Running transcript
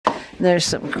There's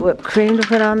some whipped cream to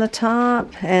put on the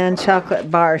top and chocolate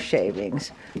bar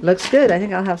shavings. Looks good. I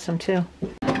think I'll have some too.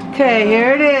 Okay,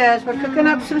 here it is. We're cooking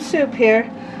up some soup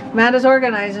here. Amanda's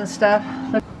organizing stuff.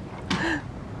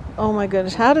 Oh my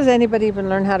goodness. How does anybody even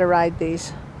learn how to ride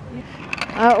these?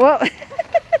 Well,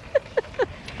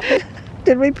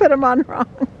 did we put them on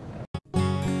wrong?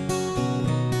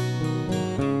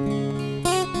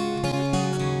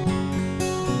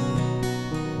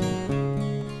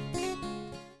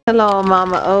 Hello,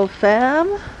 Mama O fam.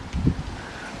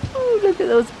 Oh, look at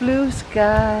those blue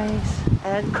skies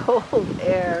and cold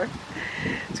air.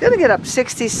 It's going to get up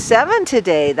 67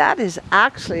 today. That is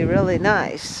actually really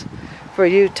nice for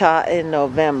Utah in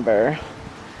November.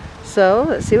 So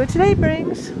let's see what today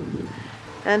brings.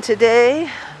 And today,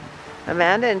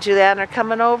 Amanda and Julianne are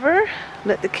coming over.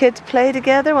 Let the kids play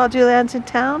together while Julianne's in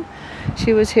town.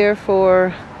 She was here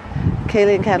for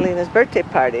Kaylee and Catalina's birthday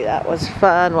party. That was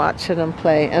fun watching them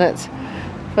play. And it's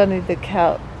funny, the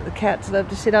cats love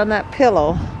to sit on that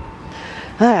pillow.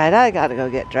 Alright, I gotta go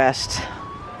get dressed.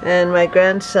 And my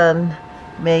grandson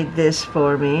made this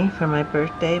for me for my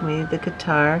birthday. Made the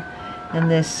guitar and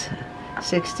this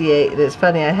 68. It's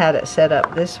funny, I had it set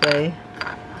up this way.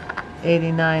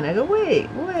 89. I go, wait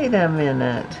a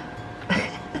minute. I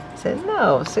said,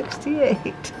 no,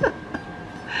 68.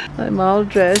 I'm all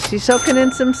dressed. You soaking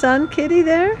in some sun, kitty,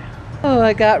 there? Oh,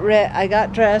 I got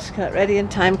dressed, got ready in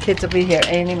time. Kids will be here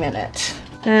any minute.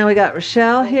 And we got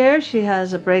Rochelle here. She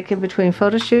has a break in between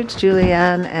photo shoots.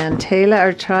 Julianne and Taylor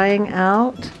are trying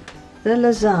out the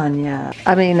lasagna.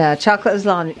 I mean, chocolate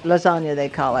lasagna, they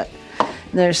call it.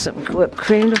 There's some whipped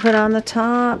cream to put on the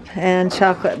top and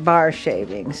chocolate bar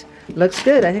shavings. Looks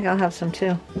good. I think I'll have some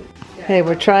too. Okay,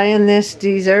 we're trying this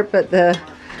dessert, but the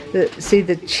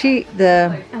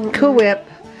Cool Whip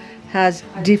has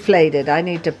deflated. I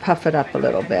need to puff it up a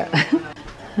little bit.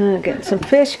 Get some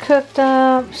fish cooked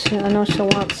up. I know she'll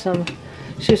want some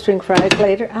shoestring fries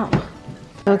later. Oh.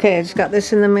 Okay, I just got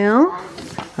this in the mail.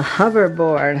 A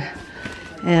hoverboard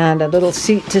and a little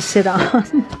seat to sit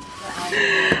on.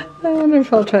 I wonder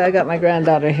if I'll try. I got my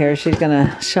granddaughter here. She's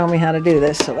gonna show me how to do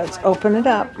this. So let's open it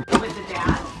up.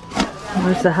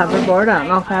 There's the hoverboard. I don't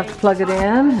know if I have to plug it in.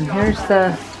 And here's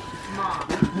the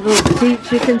little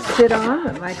seats you can sit on.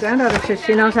 But my granddaughter says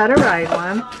she knows how to ride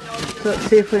one. So let's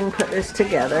see if we can put this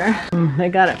together. They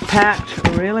got it packed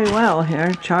really well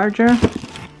here. Charger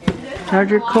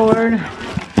cord.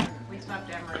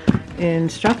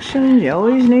 Instructions. You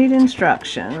always need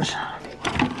instructions.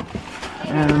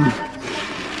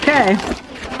 Okay.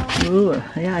 Ooh,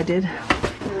 yeah, I did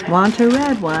want a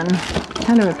red one.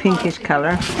 Kind of a pinkish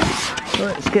color. So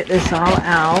let's get this all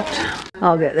out.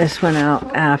 I'll get this one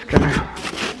out after.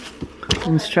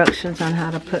 Instructions on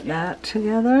how to put that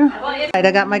together. Right,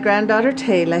 I got my granddaughter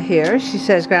Taylor here. She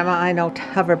says, Grandma, I know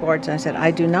hoverboards. I said,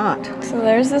 I do not. So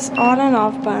there's this on and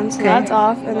off button. So that's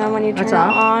off. And then when you turn it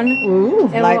on, ooh,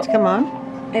 lights come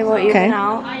on. It will even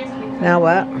out. Now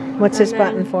what? What's this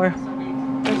button for?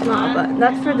 That's not a button.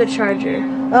 That's for the charger.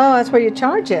 Oh, that's where you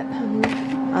charge it.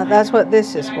 That's what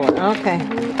this is for. Okay.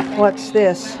 What's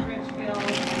this?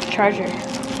 Charger.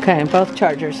 Okay, both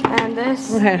chargers. And this,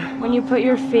 when you put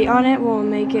your feet on it, will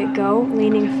make it go,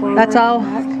 leaning forward. That's all.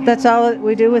 That's all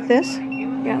we do with this.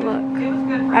 Yeah, look.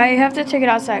 I have to take it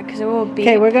outside because it will beep.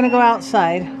 Okay, we're gonna go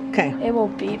outside. Okay. It will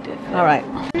beep. All right.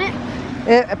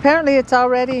 Apparently, it's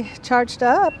already charged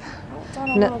up. It's on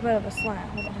a little bit of a slant.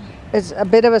 Hold on. It's a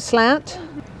bit of a slant.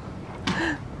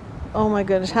 Oh my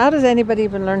goodness! How does anybody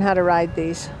even learn how to ride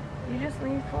these? You just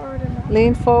lean forward and.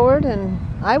 Lean forward, and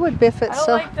I would biff it. I don't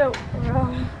like the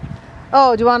road.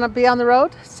 Oh, do you want to be on the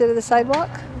road instead of the sidewalk?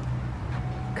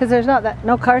 Because there's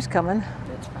no cars coming.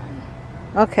 That's fine.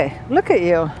 Okay, look at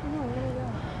you.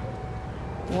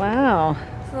 Wow.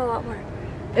 It's a lot more.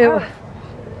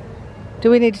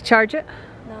 Do we need to charge it?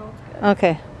 No, it's good.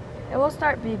 Okay. It will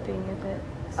start beeping if it.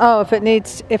 Oh, if it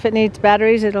needs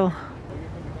batteries, it'll.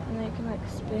 And then it can like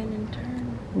spin and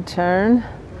turn. And turn.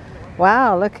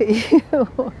 Wow, look at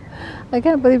you. I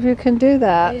can't believe you can do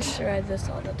that. I used to ride this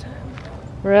all the time.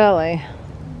 Really?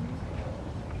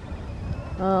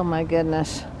 Oh my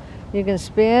goodness. You can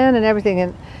spin and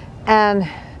everything and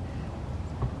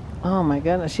oh my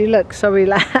goodness, you look so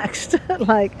relaxed.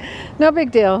 Like, no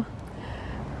big deal.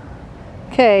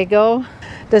 Okay, go.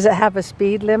 Does it have a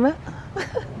speed limit?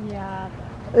 Yeah.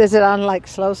 Is it on like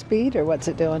slow speed or what's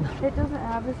it doing? It doesn't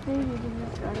have a speed, you can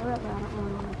just start it up, but I don't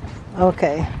really want to.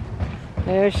 Okay.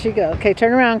 There she goes. Okay,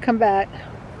 turn around, come back.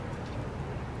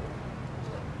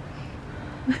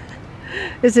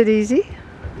 Is it easy?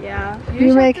 Yeah.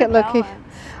 You make it look easy.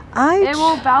 It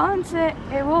will balance it.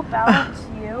 It will balance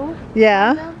you.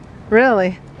 Yeah?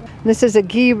 Really? This is a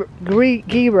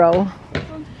gyro.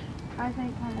 I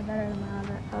think kind of better than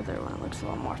the other one. It looks a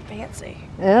little more fancy.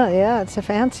 Yeah, it's a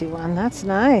fancy one. That's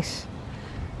nice.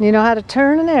 You know how to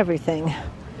turn and everything.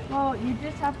 Well, you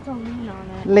just have to lean on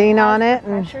it. Lean on it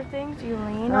and pressure things. You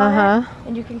lean on it,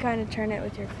 and you can kind of turn it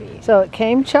with your feet. So it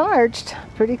came charged.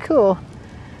 Pretty cool.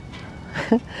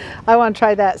 I want to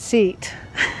try that seat.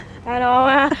 I know.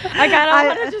 I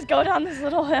want to just go down this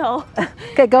little hill.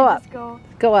 Okay, go up.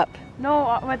 Go up.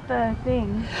 No, with the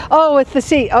thing. Oh, with the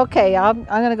seat. Okay, I'm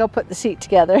gonna go put the seat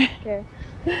together. Okay.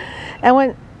 And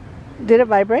when did it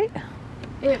vibrate?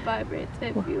 It vibrates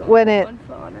if you when it. one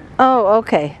foot on it. Oh,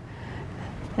 okay.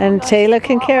 And Taylor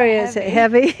can carry it. Is it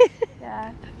heavy?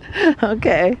 Yeah.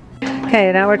 Okay.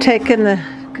 Okay, now we're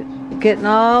getting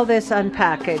all this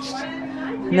unpackaged,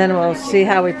 and then we'll see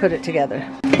how we put it together.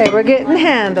 Okay, we're getting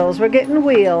handles, we're getting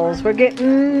wheels, we're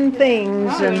getting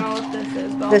things, and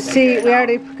the seat. We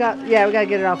already got. Yeah, we gotta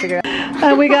get it all figured out.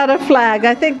 And we got a flag.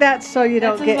 I think that's so you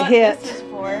don't get hit.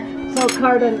 So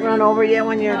car doesn't run over you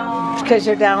when because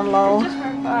you're down low. Just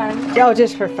for fun. Oh,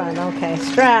 just for fun. Okay,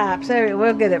 straps.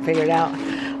 We'll get it figured out.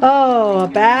 Oh, a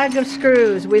bag of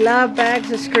screws. We love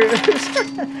bags of screws.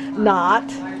 Not.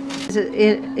 Is it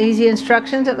easy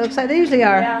instructions? It looks like they usually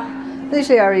are. Yeah. They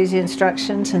usually are easy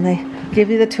instructions, and they give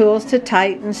you the tools to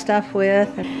tighten stuff with.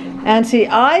 And see,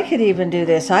 I could even do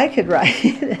this. I could write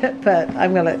it, but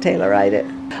I'm going to let Taylor write it.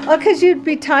 Oh, because you'd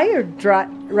be tired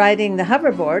riding the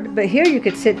hoverboard, but here you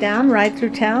could sit down, ride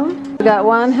through town. We got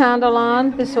one handle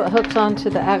on. This is what hooks onto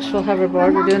the actual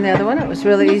hoverboard. We're doing the other one. It was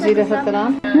really easy to hook it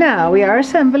on. Now we are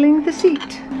assembling the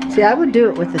seat. See, I would do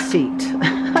it with the seat.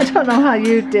 I don't know how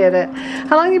you did it.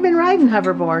 How long have you been riding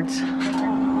hoverboards?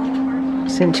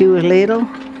 Since you were little?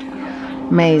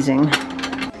 Amazing.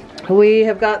 We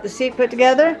have got the seat put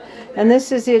together, and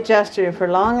this is the adjuster for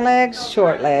long legs,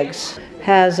 short legs.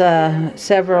 Has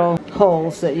several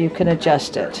holes that you can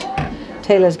adjust it.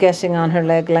 Taylor's guessing on her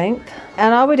leg length.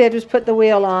 And all we did was put the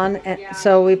wheel on, and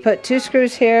so we put 2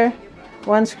 screws here,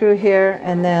 1 screw here,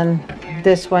 and then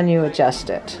this one you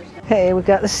adjust it. Okay, we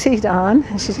got the seat on,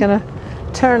 and she's gonna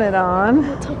turn it on.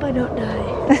 Let's hope I don't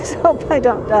die. Let's hope I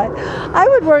don't die. I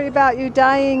would worry about you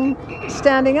dying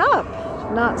standing up,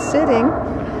 not sitting.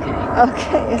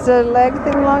 Okay, is the leg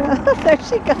thing long enough? There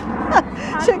she goes.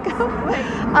 She go.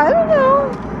 I don't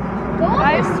know. Go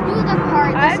on the smoother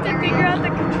part. I have to figure out the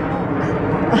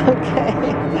controls.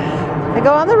 Okay. I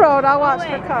go on the road. I'll watch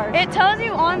for cars. It tells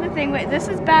you on the thing. Wait, this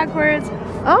is backwards.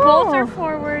 Oh. Both are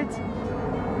forwards.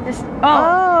 This.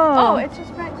 Oh, it's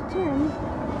just right to turn.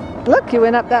 Look, you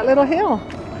went up that little hill.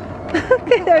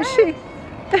 Okay, there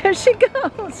she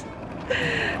goes.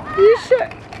 You sure?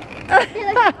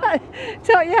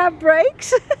 Don't you have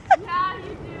brakes? Yeah, you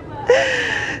do. But...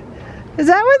 Is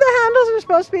that where the handles are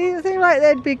supposed to be? It seemed like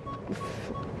they'd be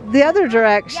the other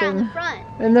direction.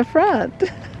 Yeah, in the front. In the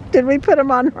front. Did we put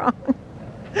them on wrong?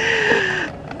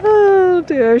 Oh,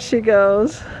 there she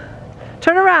goes.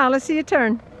 Turn around. Let's see you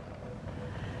turn.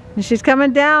 And she's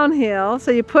coming downhill,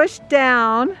 so you push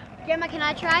down. Grandma, can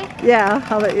I try? Yeah,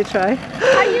 I'll let you try.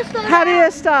 How do you slow How do down?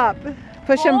 you stop?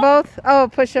 Push them both? Oh,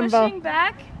 push them both. Pushing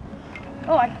back.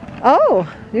 Oh,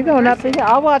 you're going up the hill.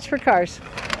 I'll watch for cars.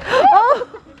 Oh!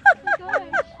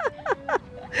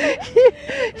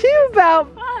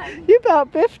 you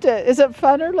about biffed it. Is it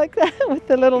funner like that with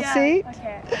the little seat?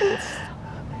 Okay.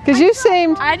 Because you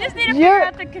seemed... I just need to figure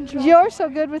out the controls. You're so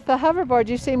good with the hoverboard,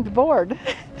 you seemed bored.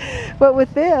 But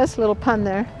with this, little pun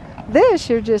there, this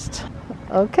you're just,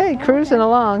 okay, cruising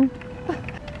along.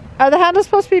 Are the handles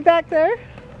supposed to be back there?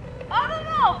 I don't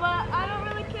know, but I don't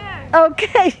really care.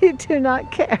 Okay, you do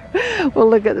not care. We'll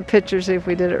look at the picture, see if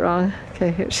we did it wrong.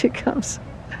 Okay, here she comes.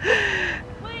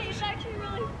 Wait, it's actually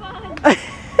really fun.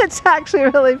 It's actually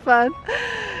really fun.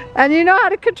 And you know how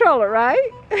to control it,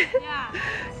 right? Yeah.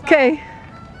 Okay,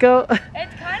 go.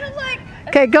 It's kind of like...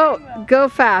 Okay, go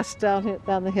fast down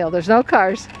the hill. There's no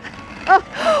cars.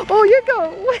 Oh, you're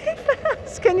going way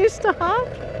fast. Can you stop?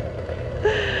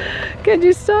 Can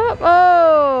you stop?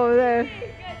 Oh, there. I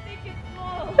think it's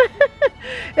slow.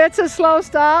 It's a slow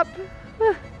stop.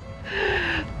 You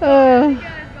guys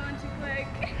going too quick.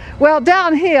 Well,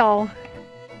 downhill.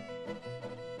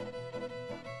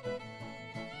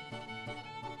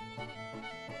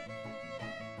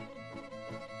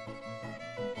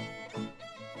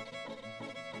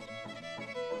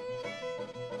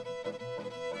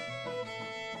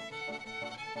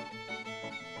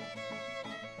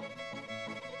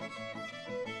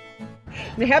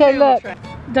 Okay, look.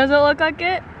 Does it look like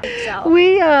it?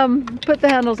 We put the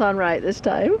handles on right this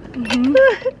time.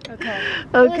 Okay.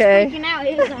 Okay. He was freaking out.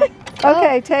 He was like,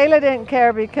 Okay, Taylor didn't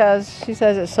care because she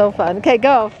says it's so fun. Okay,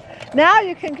 go. Now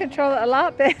you can control it a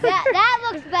lot better. That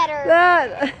looks better.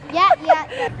 That.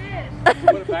 Yeah.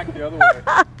 Put it back the other way.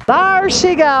 There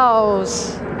she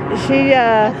goes. She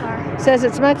says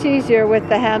it's much easier with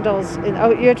the handles.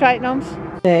 Oh, you're trying them?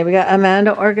 Okay, we got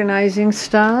Amanda organizing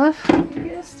stuff.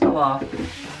 It's still off.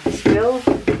 Still,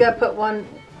 you got to put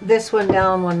this one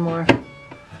down one more.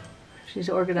 She's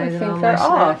organizing all my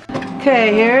stuff.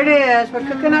 Okay, here it is. We're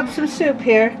cooking up some soup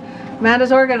here.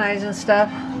 Amanda's organizing stuff.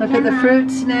 Look at the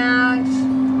fruit snacks.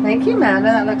 Thank you,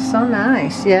 Amanda. That looks so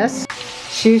nice. Yes.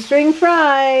 Shoestring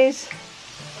fries.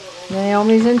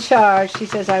 Naomi's in charge. She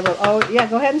says, I will. Oh, yeah,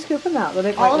 go ahead and scoop them out. They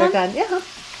look like they're done. Yeah.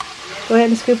 Go ahead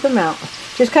and scoop them out.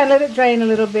 Just kind of let it drain a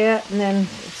little bit and then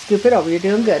scoop it over. You're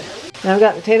doing good. Now I've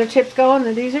got potato chips going.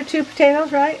 And these are 2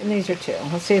 potatoes, right? And these are 2.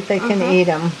 Let's see if they can eat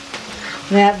them.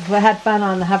 We had fun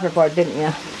on the hoverboard, didn't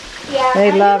you? Yeah.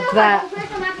 They loved that.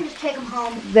 I'm not going to take them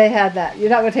home. They had that. You're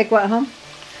not going to take what home?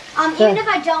 Even if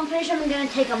I don't finish them, I'm going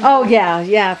to take them Oh, home.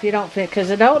 yeah, if you don't fit, because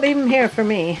don't leave them here for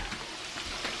me.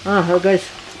 Oh, so good.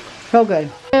 So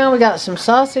good. Now we got some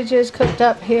sausages cooked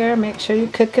up here. Make sure you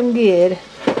cook them good.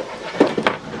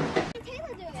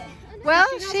 Well,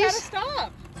 she's...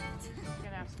 Stop.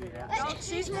 No,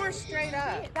 she's more straight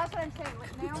up. That's what I'm saying.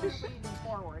 Like, now we're leaning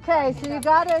forward. Okay, so you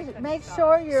got to make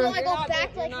sure you're... So I go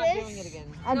back like this?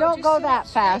 And don't go that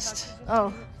fast.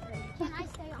 Oh. Can I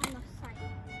stay on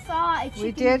the side?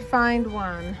 We did find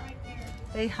one.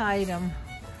 They hide them.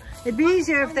 It'd be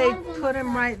easier if they put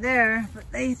them right there,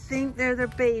 but they think they're their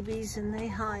babies and they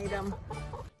hide them.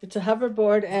 It's a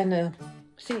hoverboard and a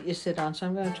seat you sit on, so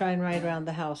I'm going to try and ride around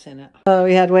the house in it. Oh,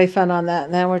 we had way fun on that.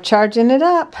 Now we're charging it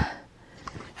up.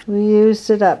 We used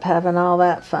it up having all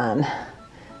that fun.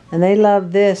 And they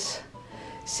love this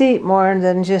seat more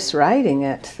than just riding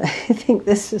it. They think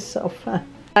this is so fun.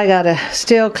 I gotta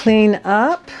still clean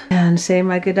up and say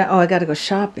my good. Oh, I gotta go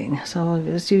shopping, so I'll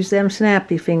just use them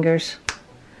snappy fingers.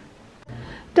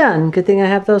 Done. Good thing I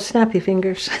have those snappy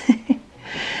fingers.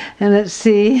 And let's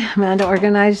see, Amanda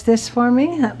organized this for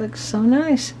me. That looks so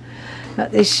nice.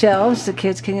 Got these shelves. The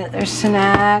kids can get their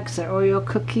snacks, their Oreo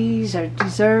cookies, their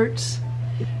desserts,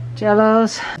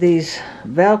 Jellos. These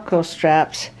Velcro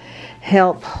straps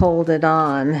help hold it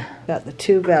on. Got the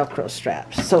 2 Velcro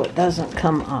straps so it doesn't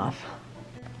come off.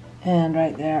 And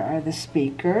right there are the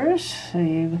speakers. So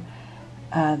you,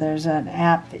 there's an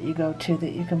app that you go to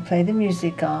that you can play the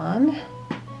music on.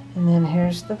 And then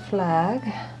here's the flag.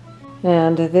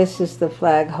 And this is the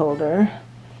flag holder.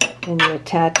 And you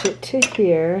attach it to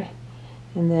here.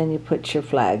 And then you put your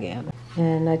flag in.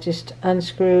 And I just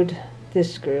unscrewed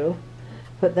this screw.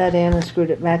 Put that in and screwed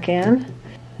it back in.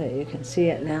 So you can see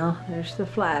it now. There's the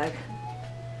flag.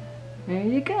 There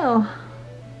you go.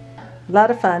 A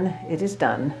lot of fun. It is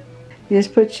done. You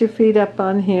just put your feet up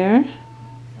on here.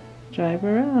 Drive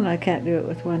around. I can't do it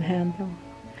with one hand though.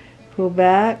 Pull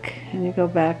back and you go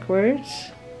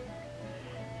backwards.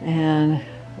 And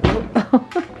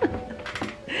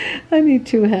I need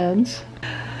 2 hands.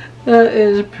 That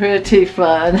is pretty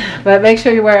fun. But make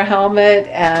sure you wear a helmet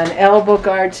and elbow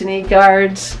guards and knee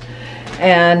guards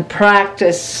and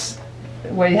practice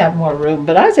where you have more room.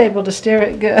 But I was able to steer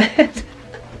it good.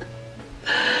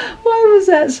 Why was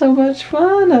that so much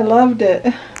fun? I loved it.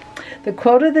 The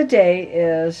quote of the day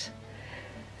is,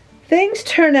 things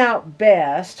turn out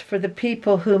best for the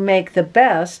people who make the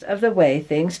best of the way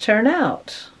things turn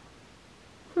out.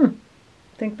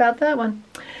 Think about that one.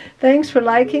 Thanks for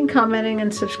liking, commenting,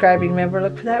 and subscribing. Remember,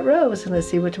 look for that rose, and let's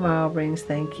see what tomorrow brings.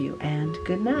 Thank you, and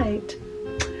good night.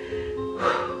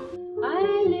 I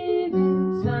live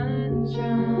in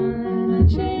sunshine, I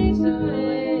chase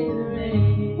away the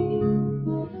rain.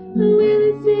 When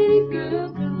the city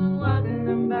girls come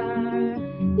walking by,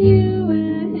 you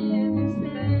will hear me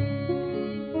say,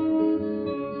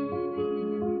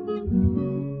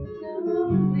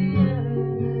 Sophia,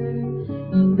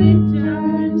 a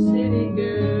big-time city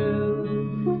girl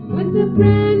with a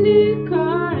brand new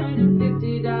car and a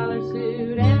 $50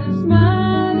 suit and a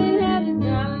smile that had a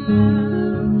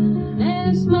dollar and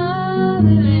a smile.